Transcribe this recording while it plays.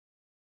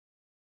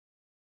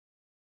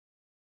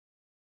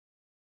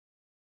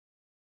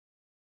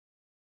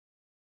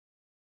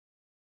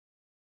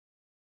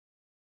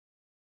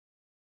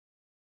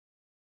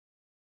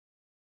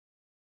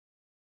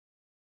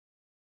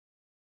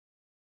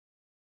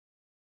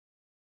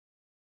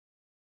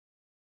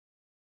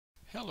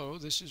Hello,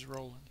 this is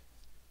Roland.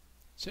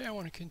 Today I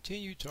want to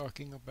continue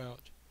talking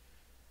about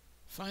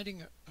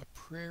finding a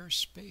prayer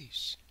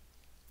space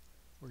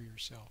for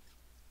yourself,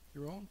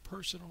 your own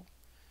personal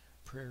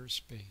prayer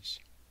space.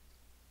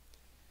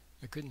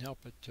 I couldn't help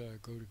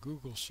but go to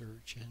Google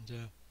search, and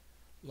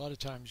a lot of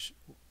times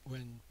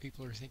when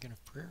people are thinking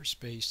of prayer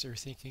space, they're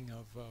thinking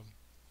of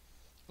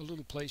a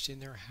little place in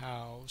their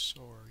house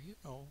or,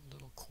 a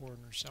little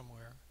corner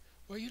somewhere.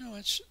 Well,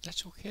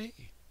 that's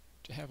okay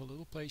to have a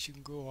little place you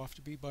can go off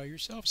to be by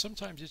yourself.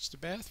 Sometimes it's the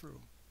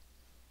bathroom.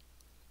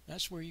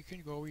 That's where you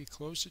can go, where you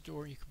close the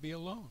door and you can be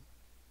alone.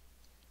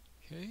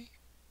 Okay?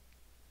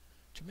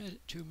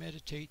 To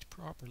meditate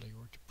properly,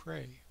 or to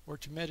pray, or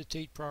to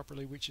meditate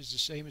properly, which is the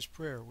same as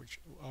prayer,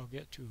 which I'll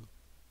get to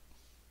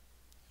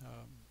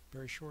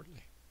very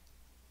shortly.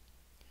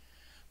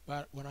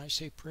 But when I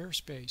say prayer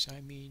space, I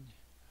mean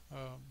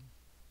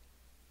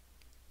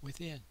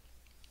within.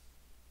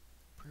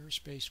 Prayer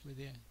space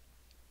within.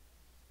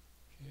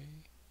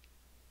 Okay.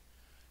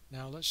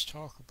 Now let's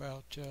talk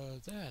about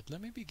that.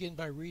 Let me begin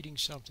by reading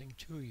something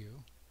to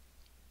you.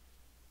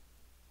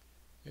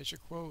 It's a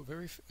quote,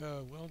 very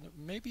well.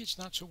 Maybe it's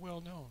not so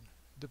well known.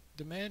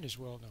 The man is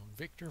well known.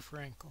 Viktor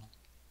Frankl.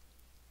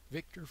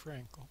 Viktor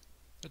Frankl,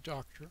 a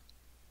doctor.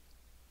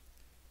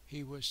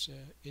 He was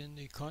in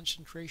the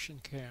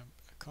concentration camp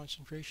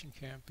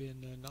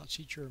in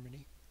Nazi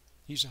Germany.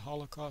 He's a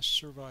Holocaust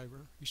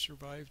survivor. He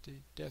survived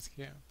the death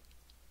camp,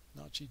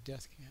 Nazi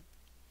death camp.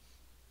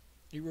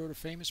 He wrote a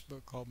famous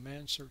book called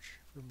Man's Search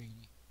for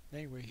Meaning.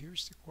 Anyway,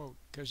 here's the quote,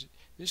 because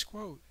this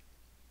quote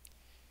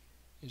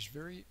is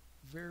very,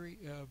 very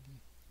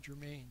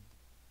germane,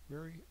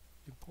 very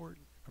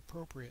important,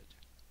 appropriate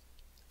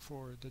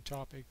for the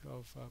topic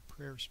of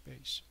prayer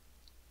space.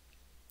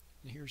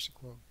 And here's the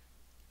quote.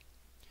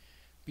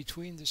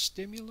 Between the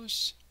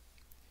stimulus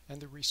and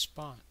the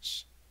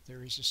response,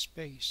 there is a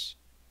space.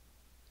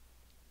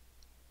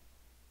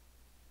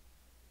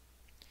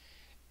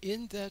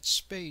 In that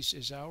space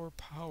is our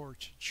power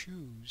to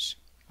choose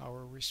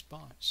our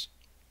response.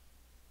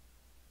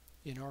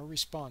 In our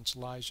response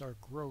lies our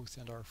growth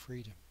and our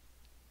freedom.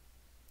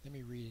 Let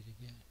me read it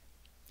again.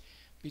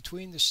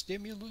 Between the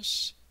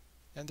stimulus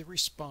and the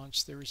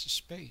response there is a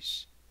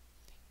space.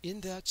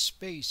 In that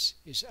space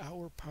is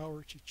our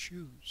power to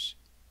choose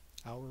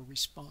our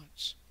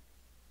response.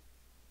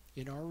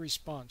 In our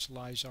response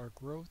lies our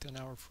growth and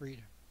our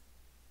freedom.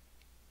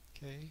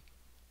 Okay?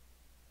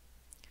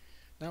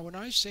 Now, when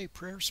I say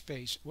prayer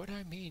space, what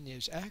I mean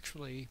is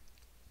actually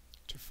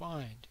to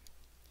find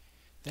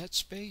that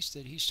space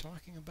that he's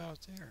talking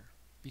about there,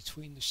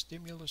 between the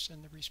stimulus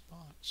and the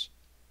response,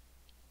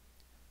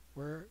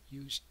 where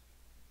you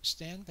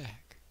stand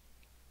back,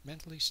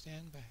 mentally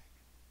stand back,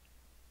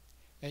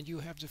 and you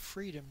have the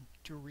freedom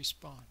to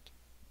respond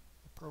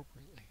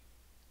appropriately.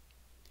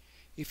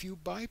 If you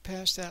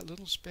bypass that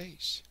little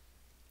space,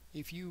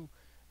 if you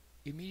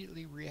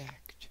immediately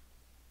react,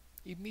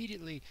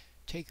 immediately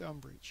take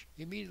umbrage,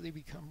 immediately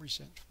become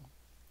resentful,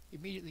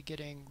 immediately get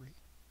angry,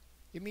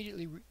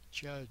 immediately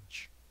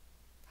judge,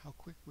 how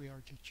quick we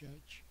are to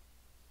judge,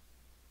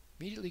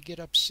 immediately get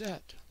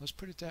upset, let's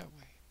put it that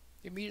way,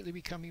 immediately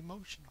become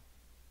emotional,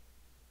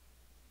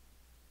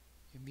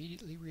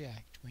 immediately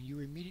react. When you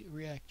immediately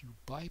react, you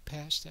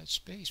bypass that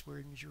space where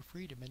it is your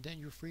freedom, and then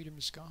your freedom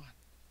is gone.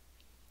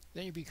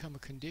 Then you become a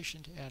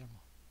conditioned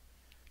animal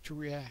to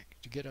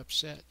react, to get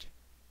upset.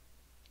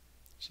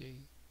 See,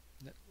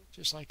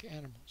 just like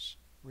animals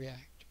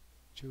react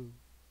to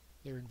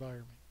their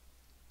environment.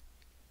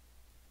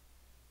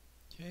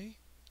 Okay?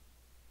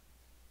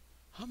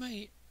 How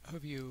many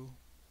of you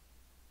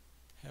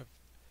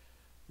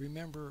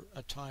remember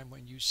a time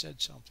when you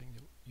said something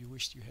that you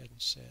wished you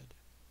hadn't said?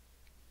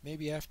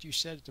 Maybe after you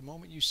said it, the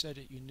moment you said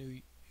it, you knew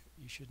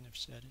you shouldn't have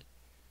said it.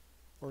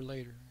 Or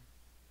later,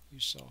 you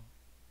saw.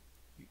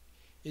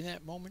 In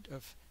that moment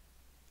of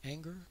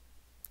anger,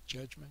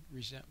 judgment,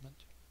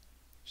 resentment,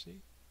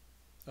 see,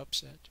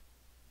 upset,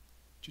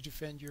 to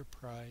defend your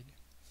pride,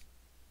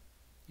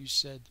 you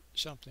said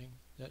something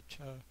that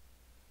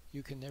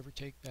you can never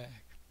take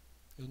back.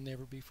 It'll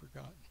never be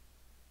forgotten.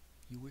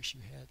 You wish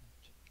you hadn't.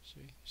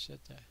 See, said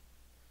that.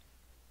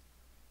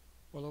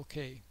 Well,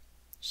 okay.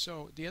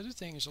 So the other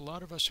thing is, a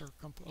lot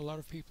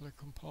of people are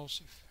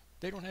compulsive.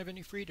 They don't have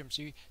any freedom.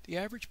 See, the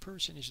average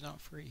person is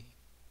not free.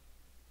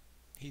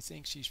 He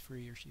thinks he's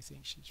free, or she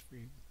thinks she's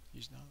free.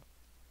 He's not.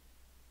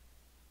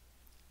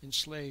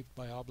 Enslaved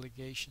by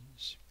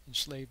obligations,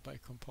 enslaved by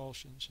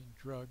compulsions and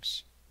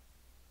drugs,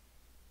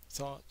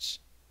 thoughts,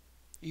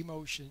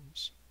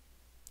 emotions,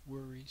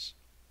 worries,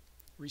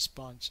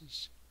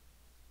 responses.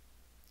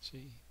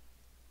 See?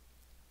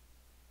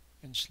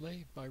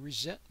 Enslaved by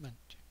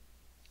resentment.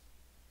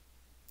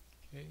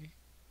 Okay?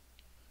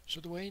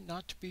 So the way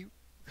not to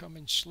become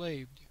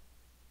enslaved,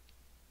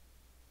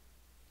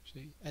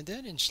 see, and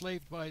then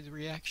enslaved by the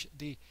reaction,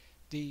 the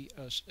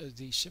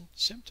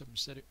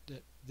symptoms that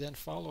then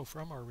follow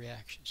from our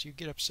reactions. You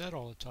get upset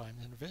all the time,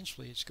 and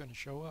eventually it's going to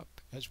show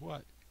up as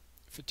what?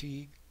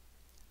 Fatigue,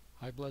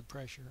 high blood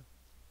pressure,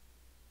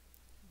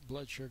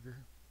 blood sugar,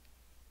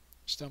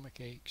 stomach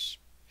aches,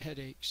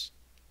 headaches,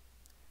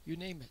 you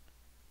name it.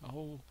 A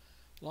whole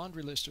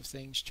laundry list of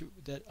things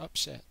that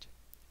upset,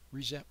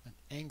 resentment,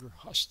 anger,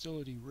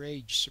 hostility,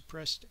 rage,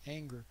 suppressed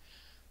anger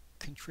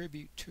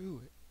contribute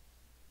to it.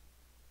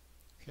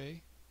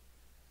 Okay?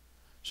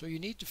 So you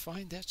need to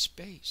find that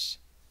space.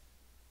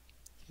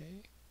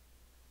 Okay?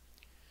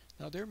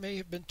 Now there may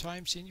have been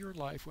times in your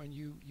life when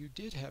you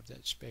did have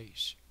that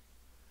space,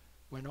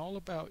 when all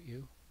about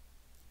you,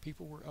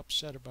 people were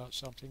upset about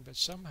something, but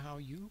somehow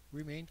you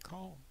remained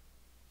calm.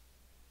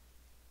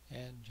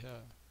 And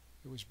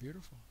it was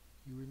beautiful.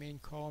 You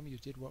remained calm, you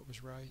did what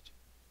was right.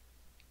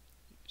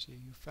 See,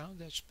 you found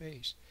that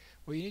space.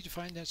 Well, you need to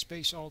find that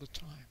space all the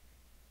time,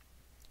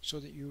 so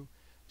that you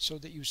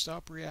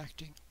stop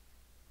reacting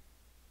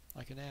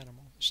like an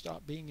animal,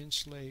 stop being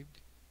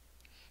enslaved,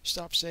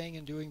 stop saying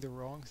and doing the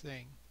wrong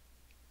thing,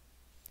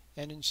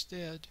 and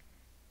instead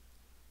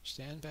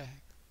stand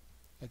back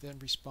and then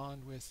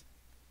respond with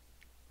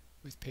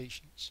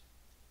patience,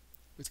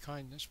 with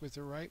kindness, with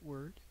the right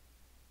word,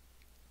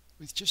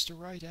 with just the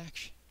right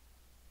action.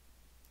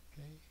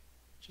 Okay?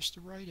 Just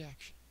the right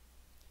action.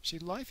 See,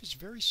 life is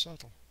very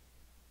subtle.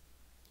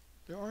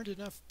 There aren't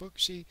enough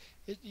books. See,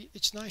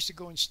 it's nice to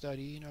go and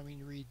study,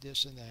 read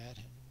this and that,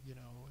 and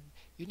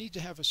you need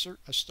to have a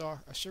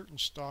certain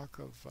stock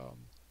of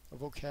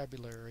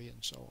vocabulary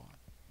and so on.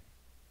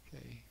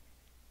 Okay,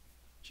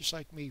 just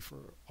like me,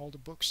 for all the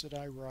books that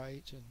I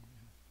write, and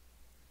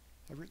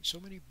I've written so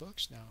many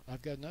books now.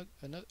 I've got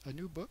a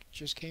new book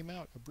just came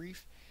out, A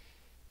Brief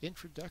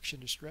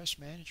Introduction to Stress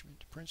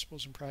Management,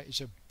 Principles and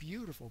Practice. It's a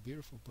beautiful,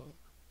 beautiful book.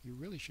 You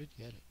really should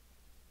get it.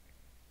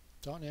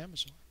 It's on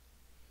Amazon.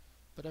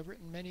 But I've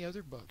written many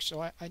other books,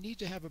 so I need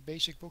to have a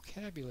basic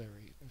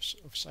vocabulary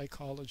of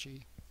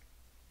psychology,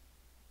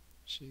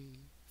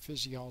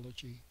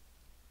 physiology.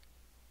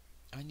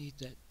 I need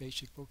that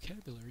basic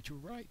vocabulary to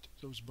write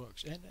those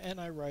books. And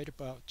I write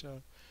about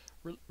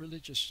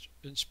religious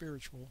and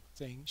spiritual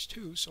things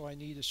too, so I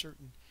need a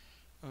certain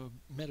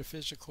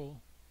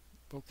metaphysical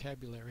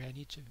vocabulary. I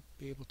need to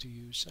be able to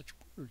use such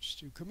words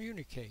to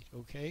communicate,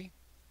 okay?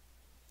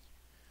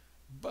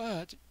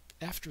 But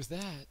after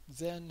that,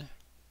 then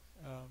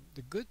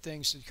the good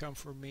things that come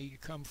from me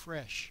come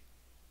fresh,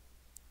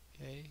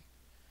 okay?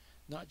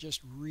 Not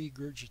just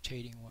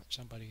regurgitating what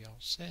somebody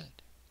else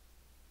said,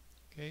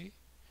 okay?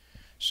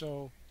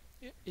 So,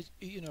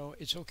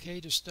 it's okay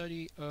to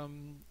study,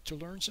 to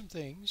learn some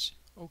things,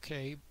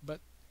 okay, but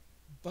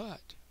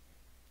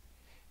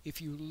if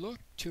you look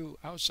to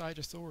outside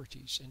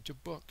authorities and to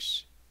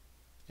books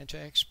and to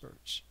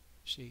experts,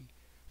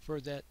 for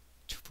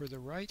the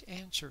right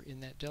answer in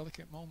that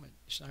delicate moment,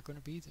 it's not going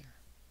to be there.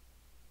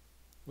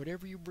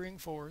 Whatever you bring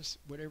forth,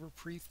 whatever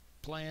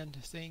pre-planned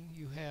thing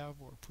you have,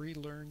 or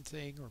pre-learned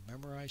thing, or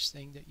memorized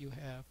thing that you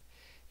have,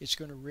 it's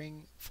going to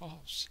ring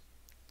false.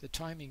 The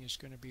timing is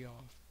going to be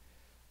off.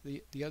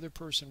 The other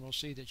person will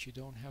see that you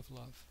don't have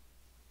love.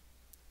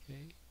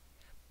 Okay?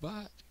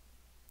 But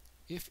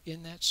if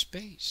in that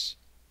space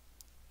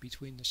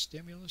between the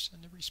stimulus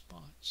and the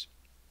response,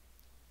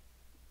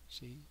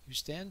 you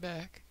stand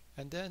back,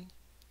 and then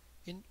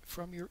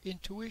from your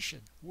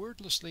intuition,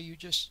 wordlessly, you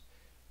just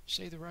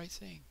say the right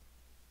thing.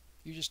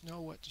 You just know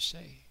what to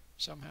say,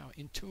 somehow,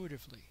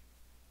 intuitively,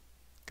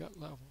 gut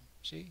level.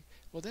 See?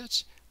 Well,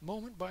 that's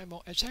moment by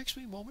moment. It's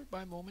actually moment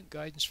by moment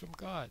guidance from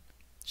God.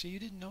 See, you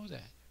didn't know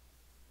that.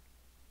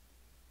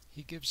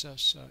 He gives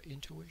us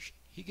intuition.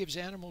 He gives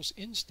animals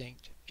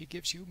instinct. He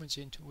gives humans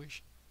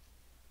intuition,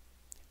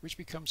 which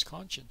becomes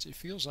conscience. It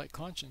feels like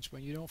conscience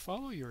when you don't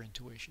follow your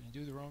intuition and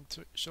do the wrong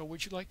thing. So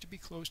would you like to be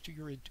close to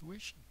your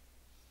intuition?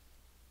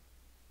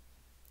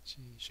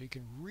 See, so you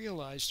can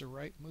realize the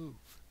right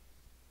move.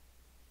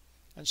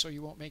 And so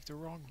you won't make the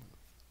wrong move.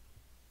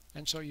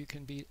 And so you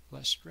can be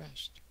less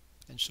stressed.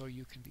 And so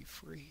you can be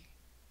free.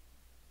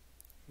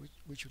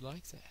 Would you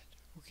like that?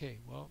 Okay,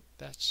 well,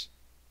 that's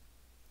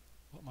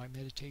what my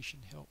meditation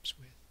helps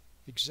with.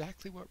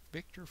 Exactly what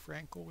Viktor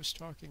Frankl was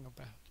talking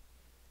about.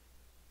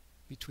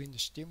 Between the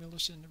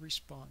stimulus and the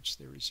response,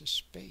 there is a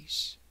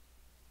space.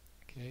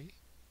 Okay?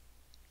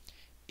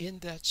 In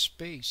that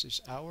space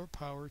is our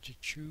power to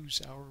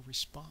choose our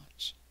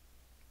response.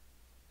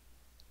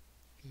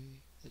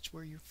 Okay? That's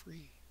where you're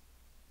free.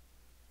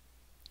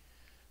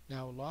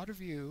 Now, a lot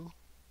of you,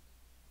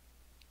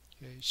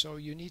 okay, so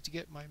you need to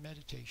get my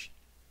meditation.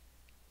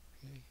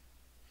 Okay?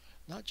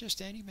 Not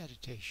just any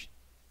meditation.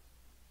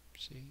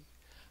 See?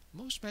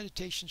 Most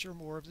meditations are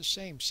more of the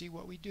same. See,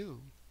 what we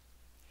do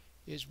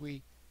is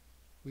we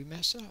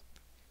mess up.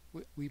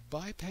 We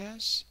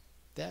bypass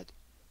that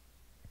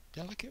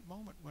delicate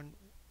moment when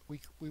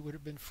we would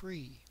have been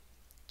free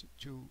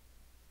to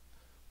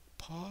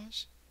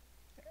pause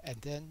and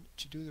then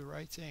to do the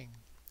right thing.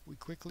 We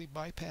quickly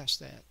bypass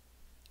that,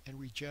 and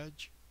we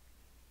judge.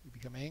 We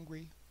become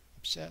angry,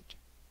 upset.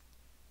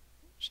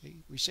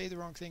 See, we say the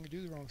wrong thing and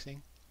do the wrong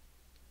thing.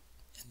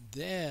 And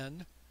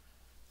then,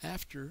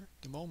 after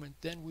the moment,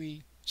 then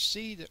we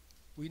see that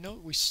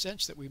we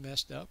sense that we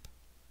messed up.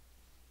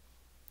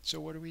 So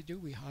what do?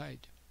 We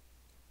hide.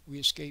 We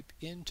escape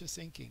into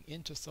thinking,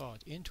 into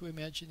thought, into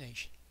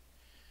imagination.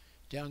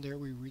 Down there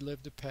we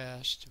relive the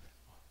past,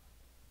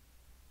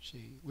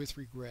 see, with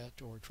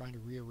regret, or trying to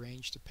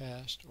rearrange the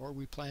past, or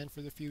we plan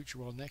for the future.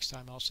 Well, next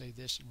time I'll say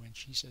this, and when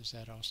she says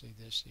that, I'll say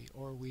this. See,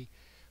 or we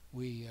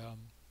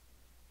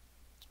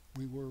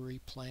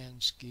worry,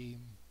 plan,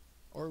 scheme,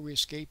 or we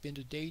escape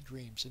into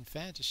daydreams and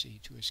fantasy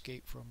to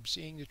escape from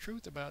seeing the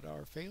truth about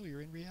our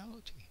failure in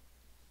reality.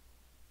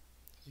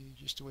 See,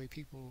 just the way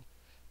people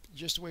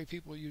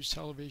use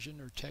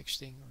television or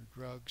texting or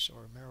drugs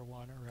or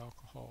marijuana or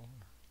alcohol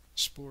or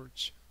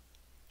sports,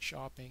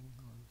 shopping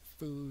or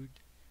food,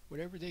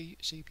 whatever they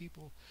see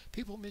people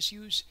can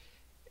misuse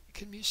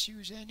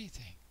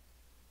anything.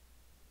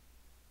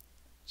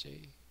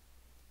 See,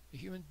 a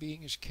human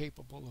being is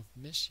capable of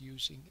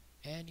misusing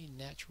any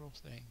natural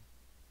thing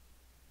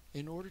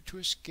in order to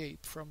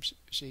escape from,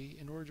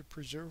 in order to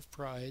preserve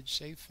pride,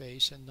 save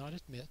face, and not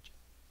admit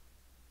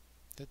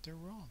that they're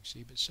wrong.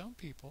 See, but some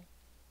people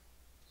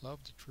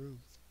love the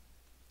truth,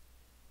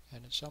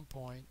 and at some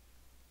point,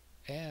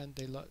 and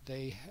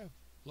they have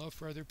love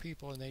for other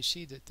people, and they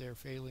see that they're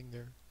failing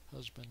their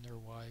husband, their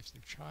wife,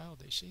 their child.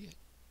 They see it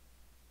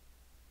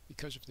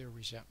because of their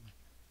resentment,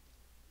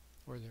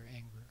 or their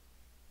anger,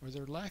 or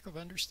their lack of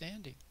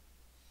understanding.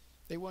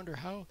 They wonder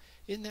how,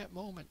 in that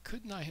moment,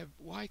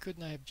 why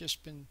couldn't I have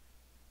just been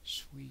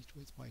sweet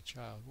with my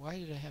child? Why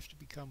did I have to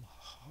become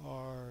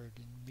hard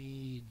and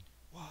mean?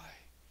 Why?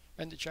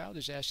 And the child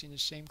is asking the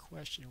same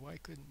question. Why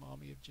couldn't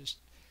mommy have just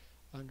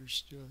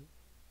understood?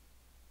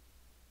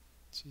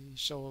 See,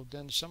 so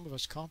then some of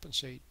us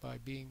compensate by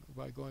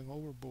going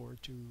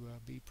overboard to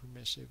be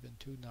permissive and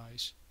too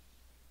nice,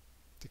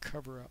 to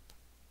cover up.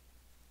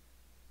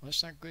 Well,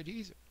 that's not good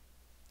either.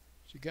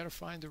 So you got to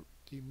find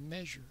the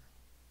measure.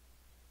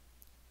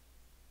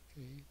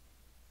 Okay,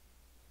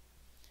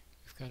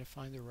 you've got to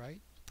find the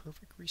right,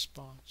 perfect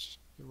response,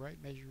 the right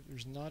measure.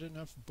 There's not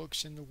enough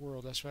books in the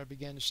world. That's what I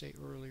began to say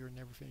earlier and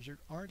never finished. There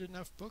aren't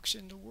enough books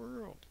in the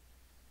world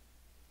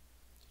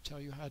to tell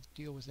you how to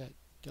deal with that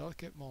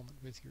delicate moment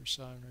with your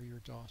son or your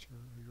daughter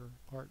or your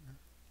partner.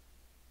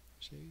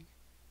 See,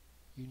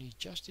 you need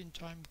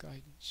just-in-time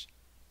guidance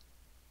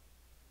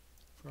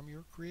from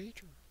your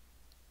Creator.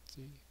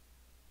 See,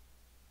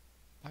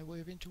 by way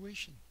of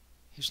intuition,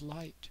 His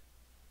light,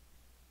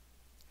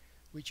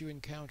 which you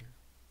encounter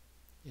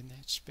in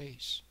that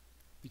space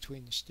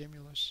between the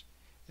stimulus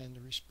and the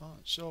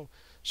response. So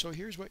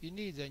here's what you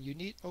need then. You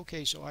need,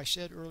 okay, so I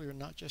said earlier,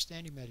 not just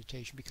any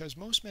meditation, because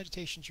most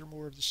meditations are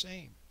more of the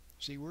same.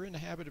 See, we're in the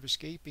habit of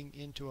escaping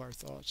into our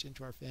thoughts,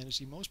 into our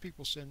fantasy. Most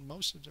people spend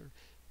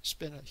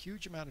a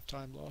huge amount of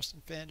time lost in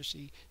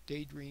fantasy,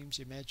 daydreams,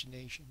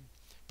 imagination,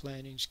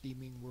 planning,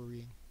 scheming,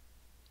 worrying.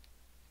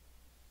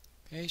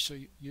 Okay, so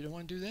you don't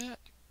want to do that.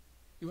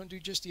 You want to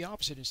do just the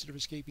opposite. Instead of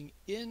escaping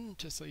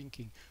into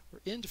thinking or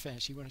into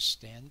fantasy, you want to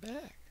stand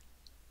back.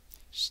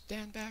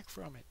 Stand back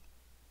from it.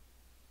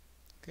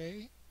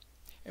 Okay?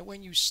 And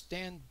when you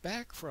stand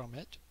back from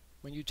it,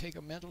 when you take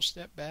a mental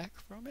step back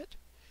from it,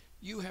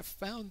 you have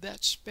found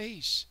that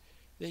space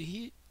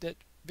that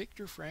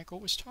Viktor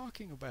Frankl was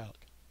talking about,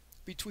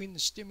 between the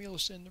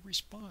stimulus and the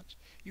response.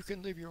 You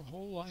can live your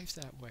whole life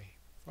that way,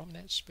 from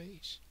that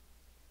space.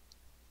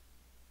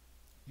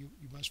 You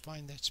must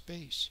find that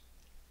space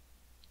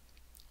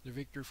that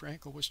Viktor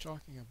Frankl was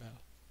talking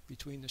about.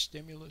 Between the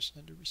stimulus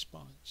and the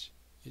response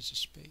is a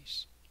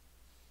space.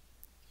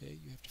 Okay,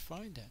 you have to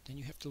find that. Then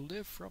you have to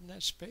live from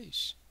that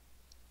space.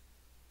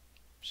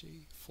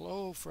 See,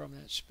 flow from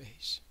that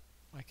space.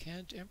 I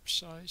can't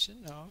emphasize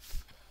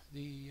enough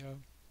the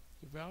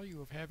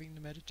value of having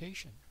the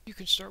meditation. You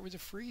can start with a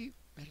free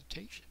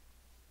meditation,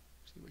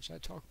 see, which I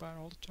talk about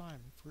all the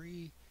time.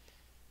 Free,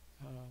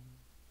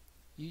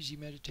 easy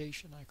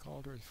meditation, I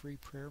call it, or the free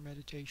prayer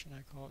meditation,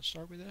 I call it.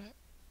 Start with that.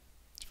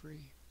 It's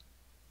free.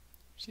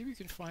 See if you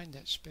can find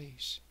that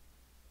space.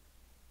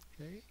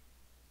 Okay?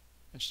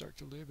 And start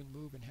to live and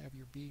move and have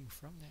your being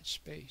from that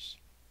space.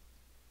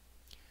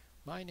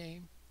 My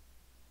name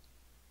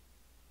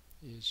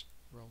is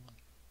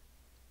Roland.